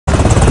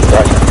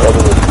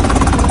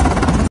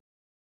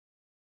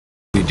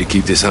Need to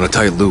keep this on a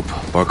tight loop.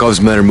 Barkov's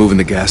men are moving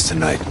the gas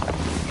tonight.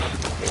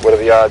 What are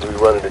the odds we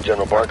run into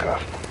General Barkov?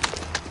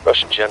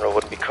 Russian general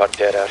wouldn't be caught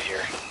dead out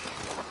here.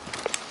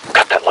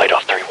 Cut that light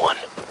off, 31.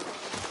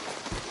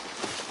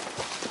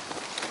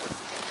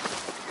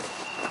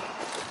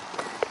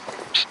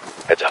 Psst,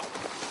 heads up.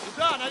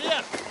 Сюда,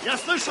 наверх! Я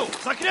слышу!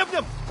 За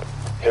гребнем!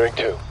 Hearing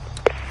two.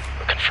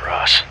 Looking for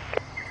us.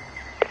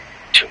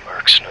 2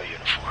 mercs, no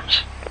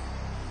uniforms.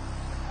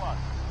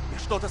 Я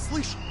что-то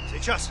слышу!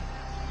 Сейчас!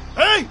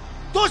 Эй!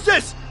 Кто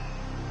здесь?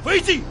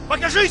 Выйди!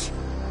 Покажись!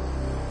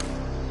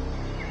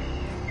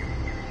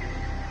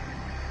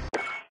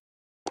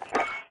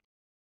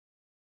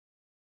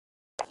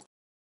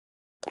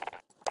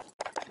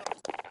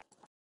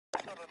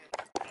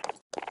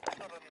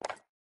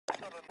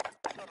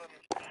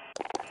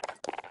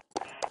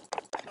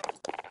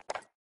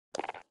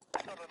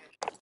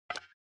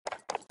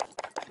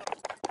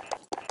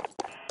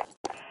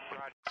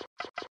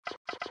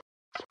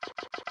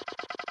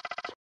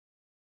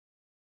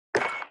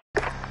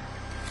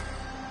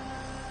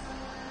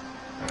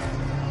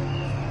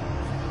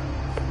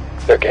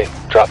 Okay,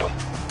 drop him.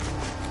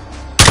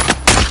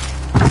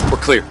 We're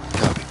clear.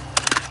 Copy.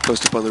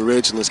 Post up on the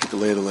ridge and let's get the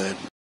lay of the land.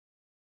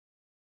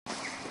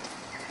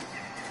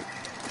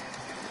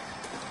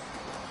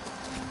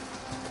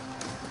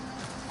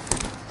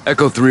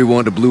 Echo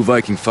 3-1 to Blue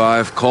Viking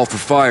 5. Call for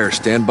fire.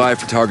 Stand by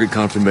for target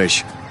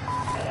confirmation.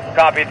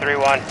 Copy,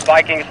 3-1.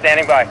 Viking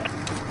standing by.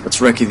 Let's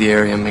recce the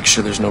area and make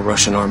sure there's no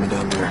Russian army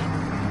down there.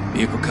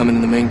 Vehicle coming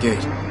in the main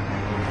gate.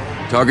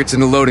 Target's in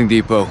the loading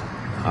depot.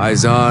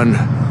 Eyes on.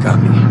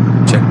 Copy.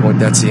 Checkpoint,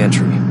 that's the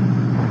entry.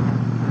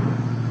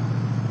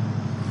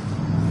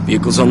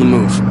 Vehicle's on the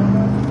move.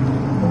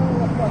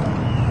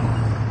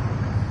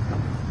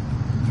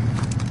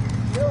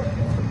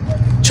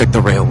 Check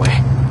the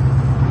railway.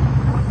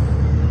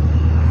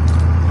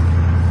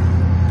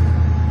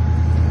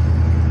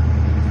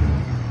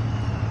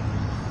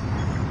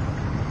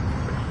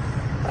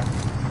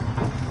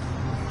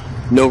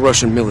 No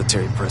Russian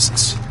military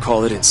presence.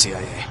 Call it in,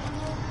 CIA.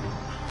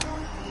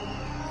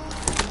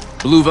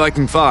 Blue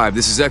Viking 5,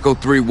 this is Echo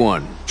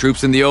 3-1.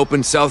 Troops in the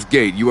open, south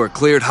gate. You are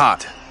cleared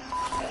hot.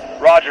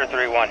 Roger,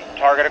 3-1.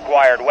 Target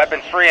acquired.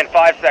 Weapons free in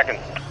 5 seconds.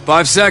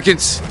 5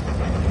 seconds.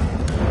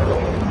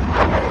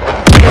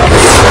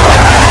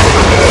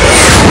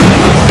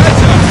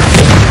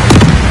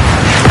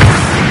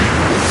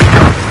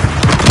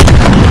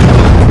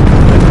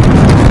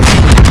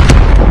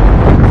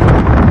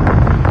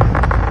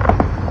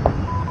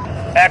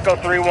 Echo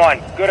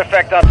 3-1. Good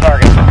effect on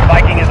target.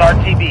 Viking is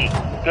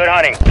RTB. Good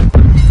hunting.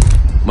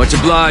 Much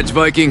obliged,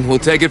 Viking. We'll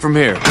take it from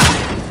here.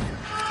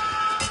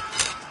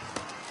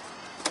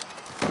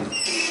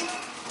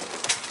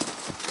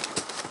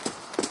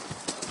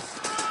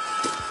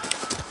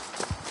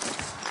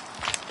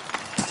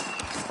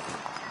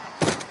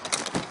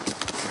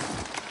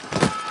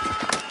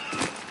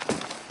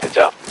 Heads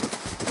up.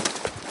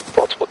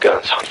 Multiple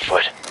guns on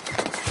foot.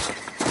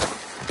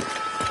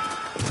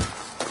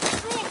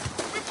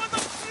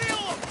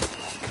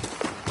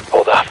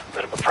 Hold up.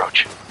 Let him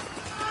approach.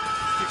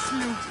 Здесь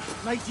люди.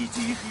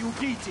 Найдите их и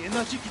убейте,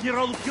 иначе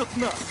генерал убьет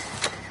нас.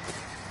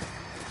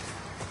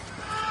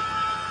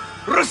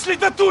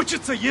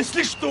 Рассредоточиться!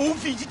 Если что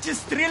увидите,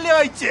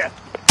 стреляйте!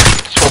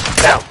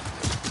 Smoke down.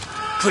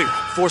 Clear.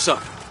 Force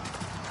up.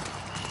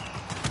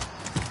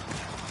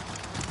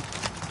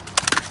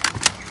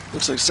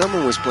 Looks like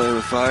someone was playing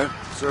with fire.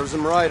 Serves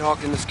him right,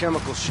 hawking this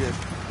chemical shit.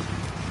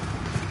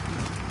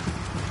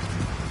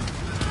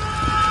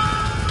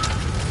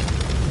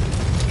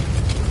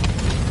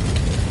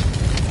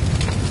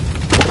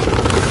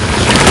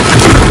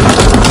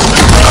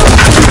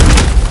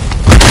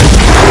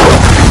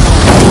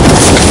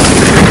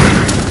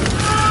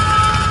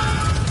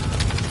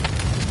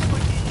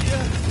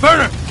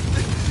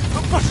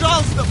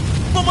 Пожалуйста,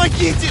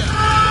 помогите!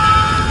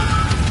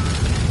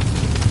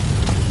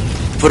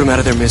 Put them out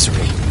of their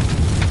misery.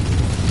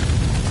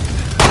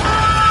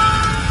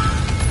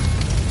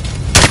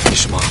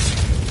 Finish them off.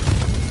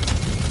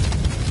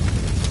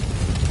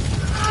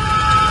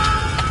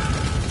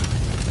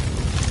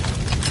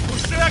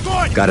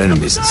 Got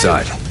enemies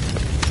inside.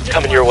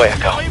 Coming your way,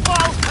 Echo.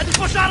 Воевал, а ты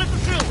пожары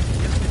тушил!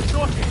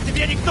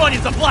 Тебе никто не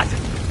заплатит!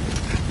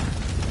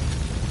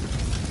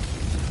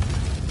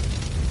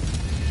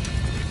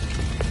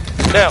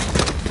 Now.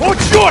 О,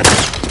 черт!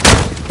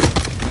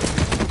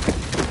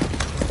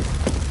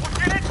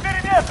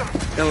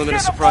 Element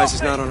of surprise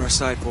is not on our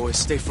side, boys.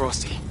 Stay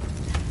frosty.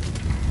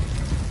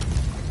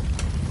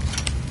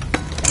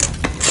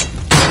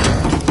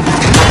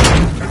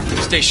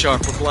 Stay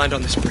sharp. We're blind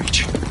on this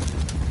breach.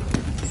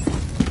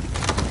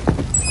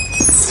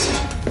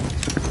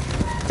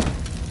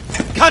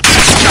 Cut!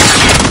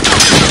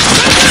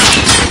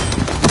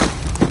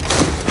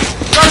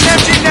 Got an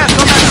empty nest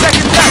on that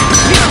second deck!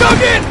 He's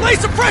dug in! Lay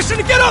suppression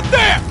to get up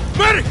there!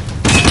 Medic!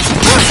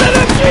 Push that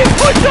MG!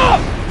 Push up!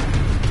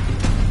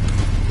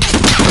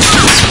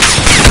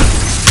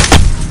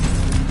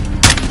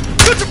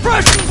 Good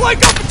suppression!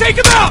 Flank up and take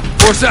him out!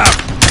 Force out.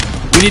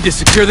 We need to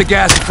secure the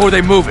gas before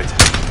they move it.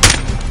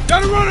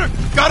 Got a runner!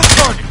 Got a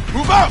target!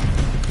 Move out!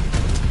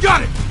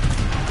 Got it!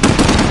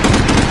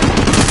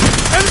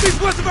 Enemies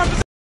west of our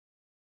position!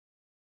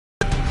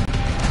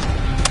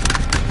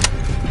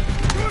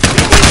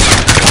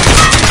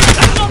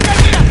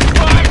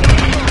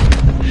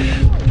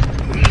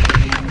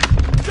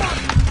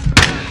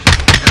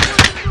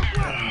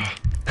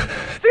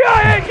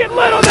 CIA, get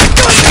lit on that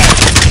gun!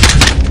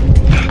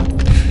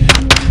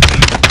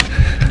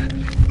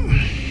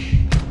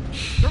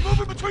 They're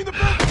moving between the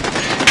buildings!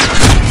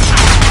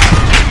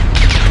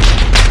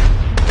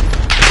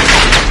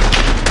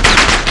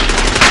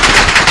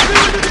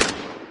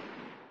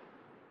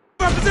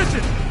 Our position!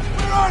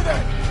 Where are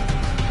they?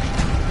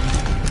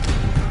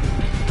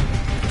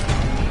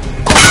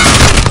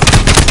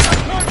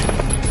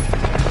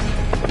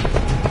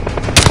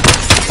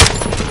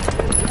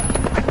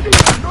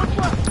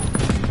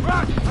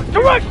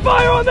 Direct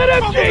fire on that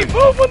MG!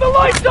 Move when the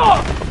light's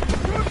off!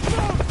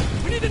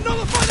 We need to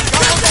nullify that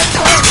gun!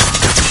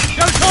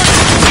 Got a target!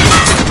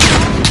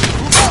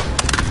 Move up!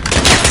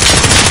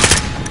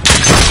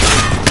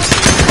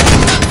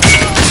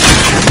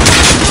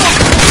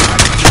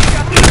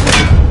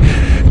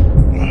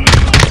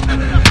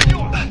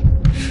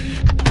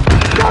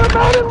 Got him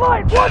out in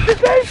light! Watch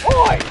his aim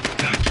point!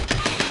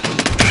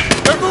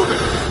 They're moving!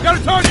 Got a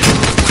target!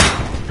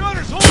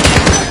 Gunners, hold on!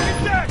 Get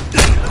back!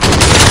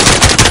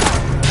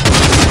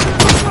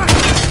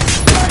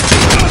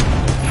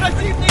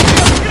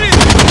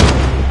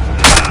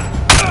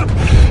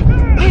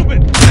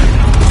 Moving!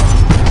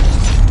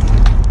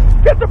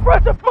 Get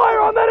suppressive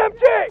fire on that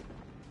MG!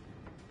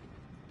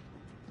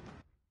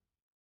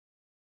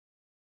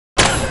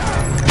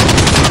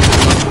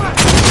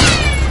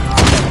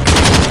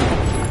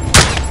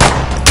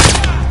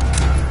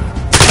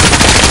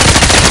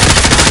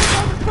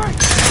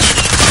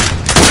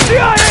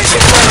 CIA,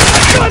 get rid of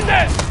that gun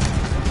net!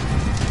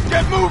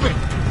 Get moving!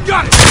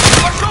 Got it!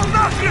 Пошел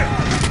нахрен!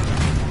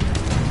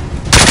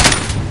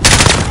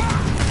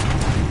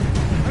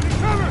 Enemy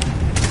cover!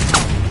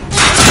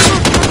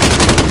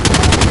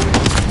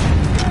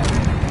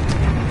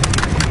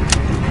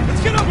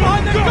 Let's get up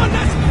behind that gun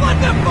net and flood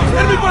them!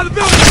 Enemy by the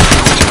building!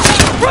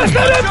 Press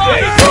that MG!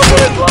 Move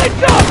when his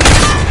lights up!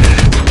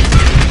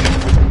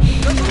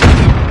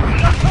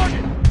 Got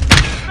target!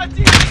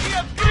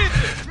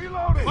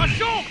 Reloading!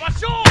 Пошел!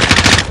 Пошел!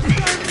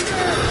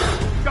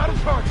 Got a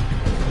target!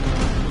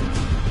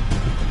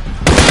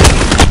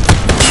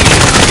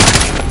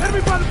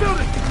 Enemy by the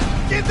building!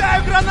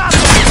 Кидаю гранату!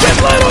 Get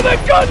lit on that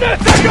gun net!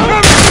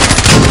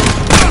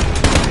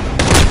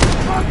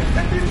 Target!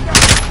 Enemy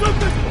down! Shoot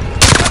this!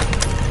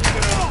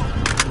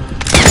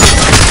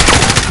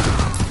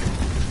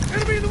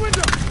 Enemy in the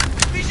window!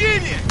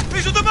 Движение!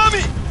 Между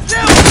домами!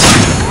 Слева!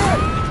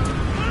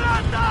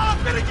 Граната!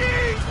 Впереди!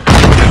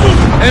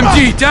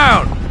 MG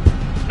down!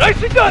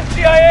 Nicely done,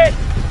 CIA!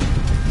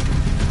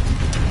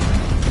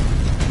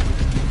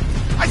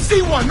 I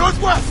see one!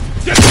 Northwest!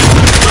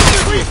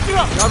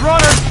 Got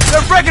runner!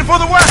 They're breaking for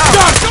the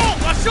warehouse!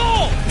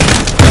 Пошел!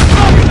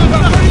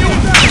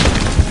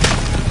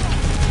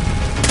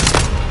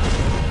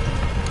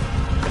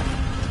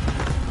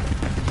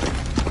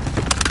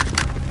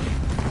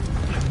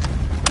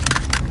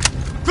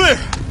 Clear!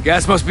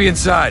 Gas must be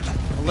inside.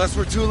 Unless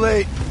we're too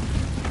late.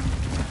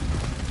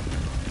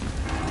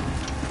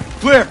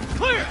 Clear!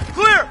 Clear!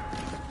 Clear!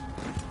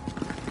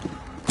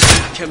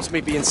 Chems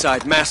may be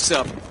inside. Masks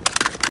up.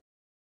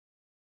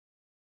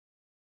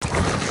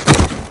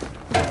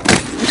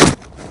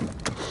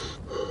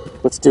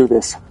 Let's do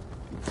this.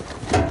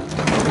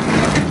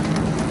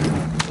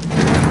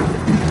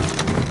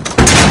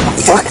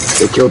 Fuck!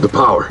 They killed the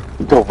power.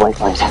 Go white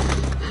light.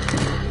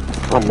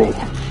 On me.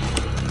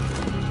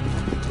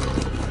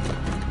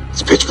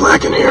 It's pitch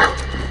black in here.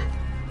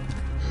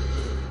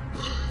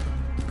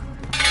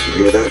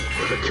 You hear that?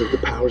 Whoever killed the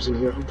powers in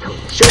here, I'm telling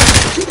you. Shit!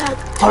 See that?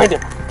 Find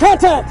him.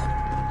 Contact!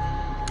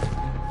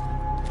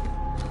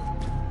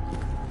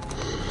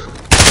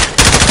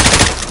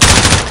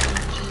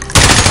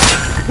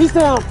 He's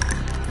down.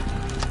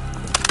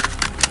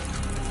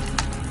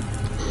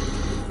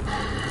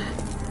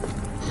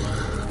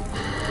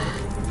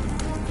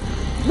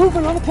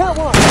 Moving on the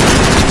catwalk.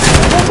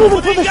 They're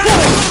moving to the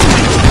center.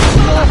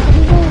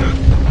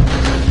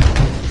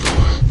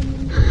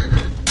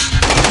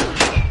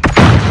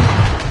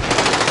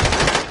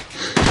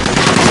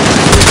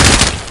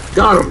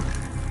 Got him!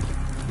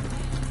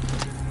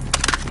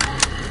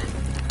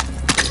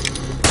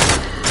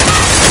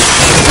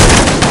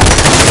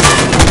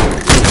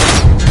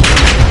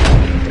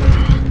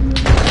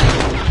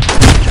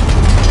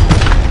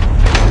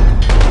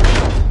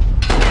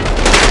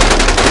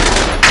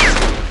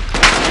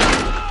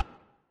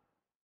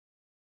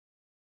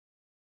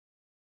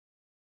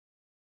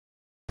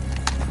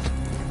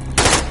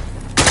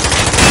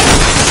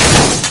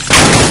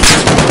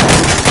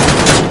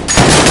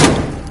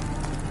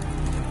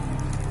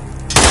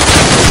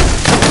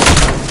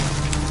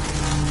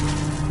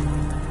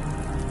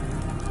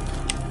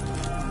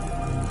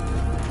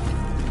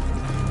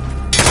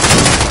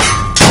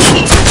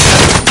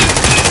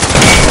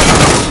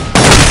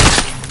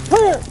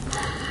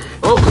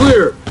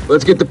 clear.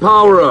 Let's get the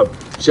power up.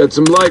 Shed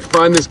some light,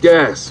 find this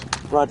gas.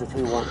 Roger,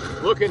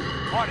 3-1. Looking.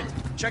 On it.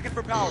 Checking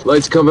for power.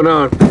 Light's coming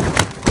on. Power's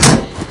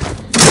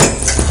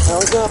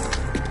up.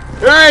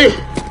 Hey!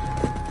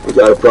 We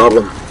got a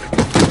problem.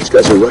 These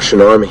guys are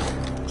Russian army.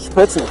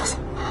 Spetsnaz.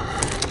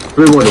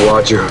 3-1 to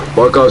Watcher.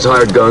 Barkov's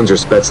hired guns or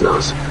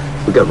Spetsnaz.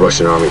 We got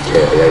Russian army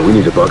KIA. We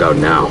need to bug out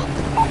now.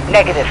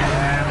 Negative.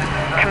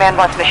 Command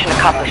wants mission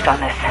accomplished on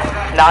this.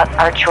 Not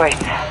our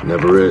choice.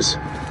 Never is.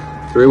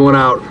 3-1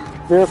 out.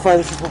 Verify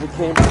this is what we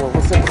came for.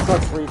 We'll send the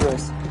trucks for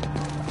egress.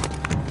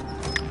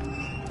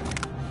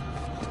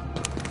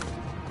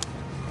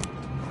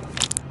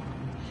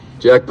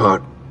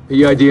 Jackpot.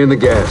 PID in the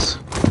gas.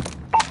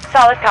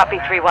 Solid copy,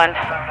 3-1.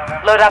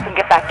 Load up and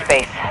get back to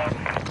base.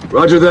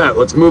 Roger that.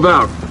 Let's move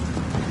out.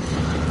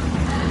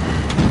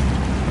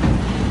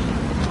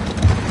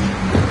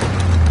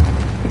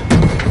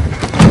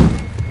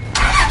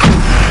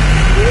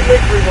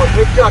 Take 3-1.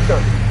 Take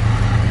shotgun.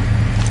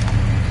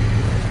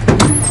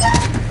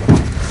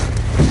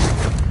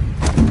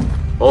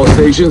 All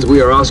stations,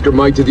 we are Oscar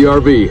Mike to the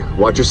RV.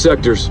 Watch your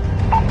sectors.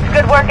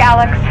 Good work,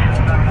 Alex.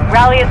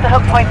 Rally is the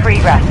hook point for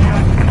egress.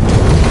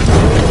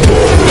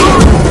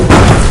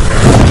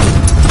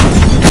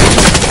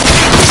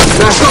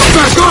 Back off!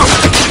 Back off!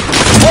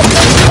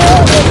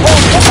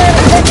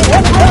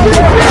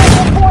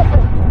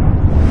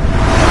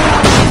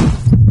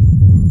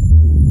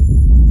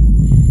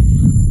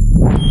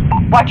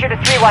 Watcher to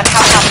 3-1,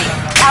 how copy?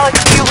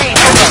 Alex, do you read?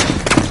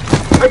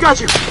 I got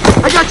you!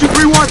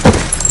 3-1!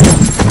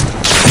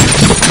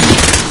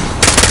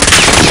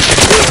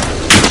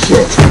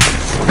 Shit!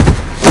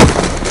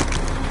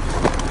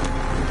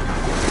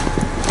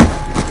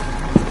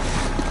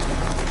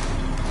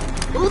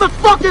 Who the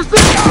fuck is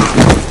this?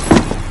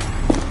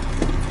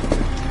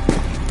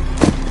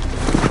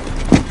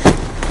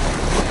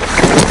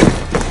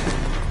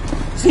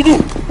 CD,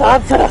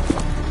 answer.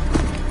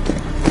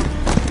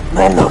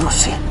 Men no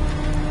Rusi.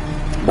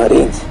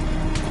 Marines.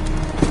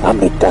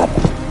 Amitab.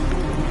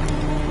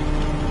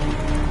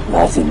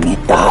 Lazim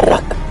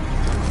nitarak.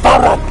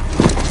 Tarak.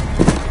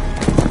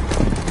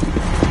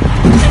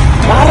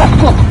 Tarak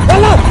ko.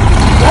 Jalan!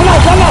 Jalan!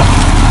 Jalan!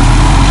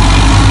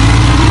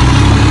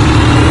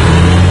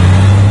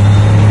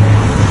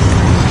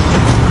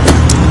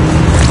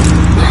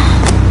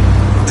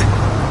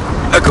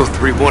 Echo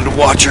 3-1 to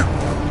Watcher.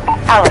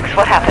 Alex,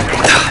 what happened?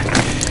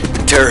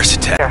 Terrorist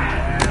attack.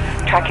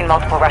 Tracking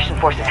multiple Russian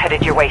forces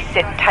headed your way.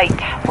 Sit tight.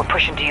 We're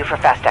pushing to you for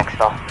fast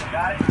exfil.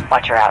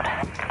 Watcher out.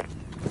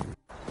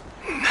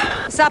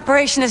 This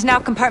operation is now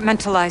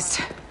compartmentalized.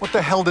 What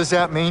the hell does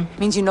that mean?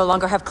 Means you no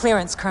longer have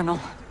clearance, Colonel.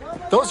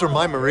 Those are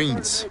my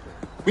Marines.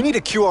 We need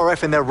a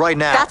QRF in there right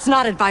now. That's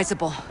not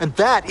advisable. And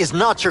that is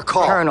not your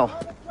call. Colonel,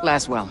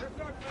 Laswell.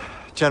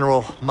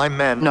 General, my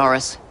men...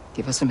 Norris,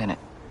 give us a minute.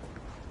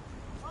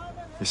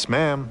 Yes,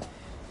 ma'am.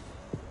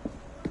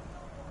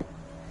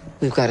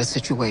 We've got a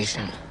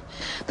situation.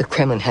 The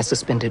Kremlin has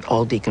suspended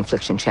all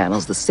deconfliction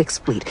channels. The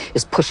Sixth Fleet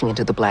is pushing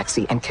into the Black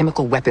Sea, and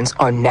chemical weapons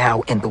are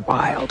now in the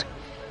wild.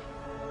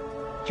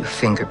 Your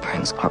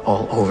fingerprints are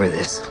all over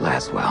this,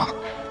 Laswell.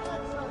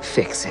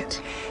 Fix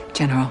it.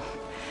 General,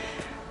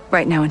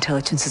 right now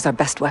intelligence is our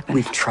best weapon.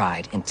 We've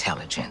tried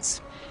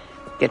intelligence.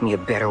 Get me a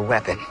better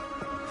weapon.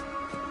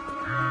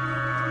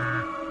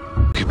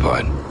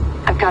 Occupied.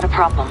 I've got a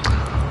problem.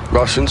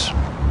 Russians?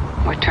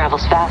 Word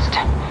travels fast.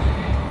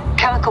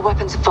 Chemical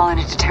weapons have fallen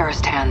into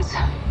terrorist hands.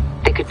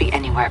 They could be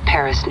anywhere.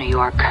 Paris, New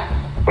York.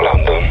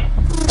 London.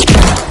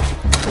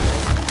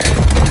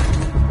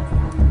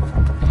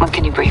 When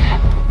can you brief?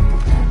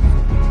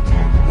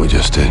 We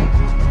just did.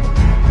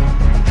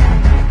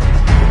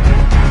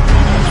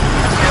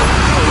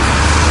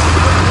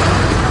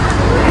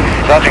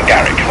 Sergeant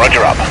Garrick,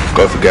 roger up.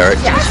 Go for Garrick.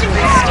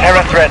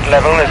 Terror threat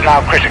level is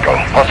now critical.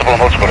 Possible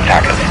multiple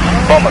attackers.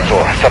 Bombers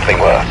or something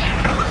worse.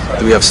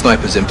 Do we have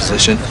snipers in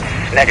position?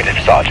 Negative,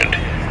 Sergeant.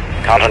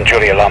 Can't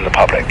unduly alarm the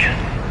public.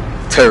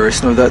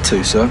 Terrorists know that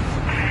too, sir.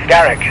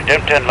 Garrick,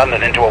 don't turn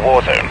London into a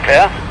war zone,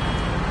 clear?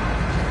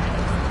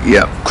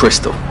 Yeah,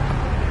 Crystal.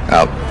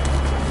 Out.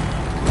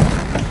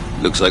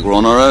 Looks like we're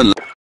on our own.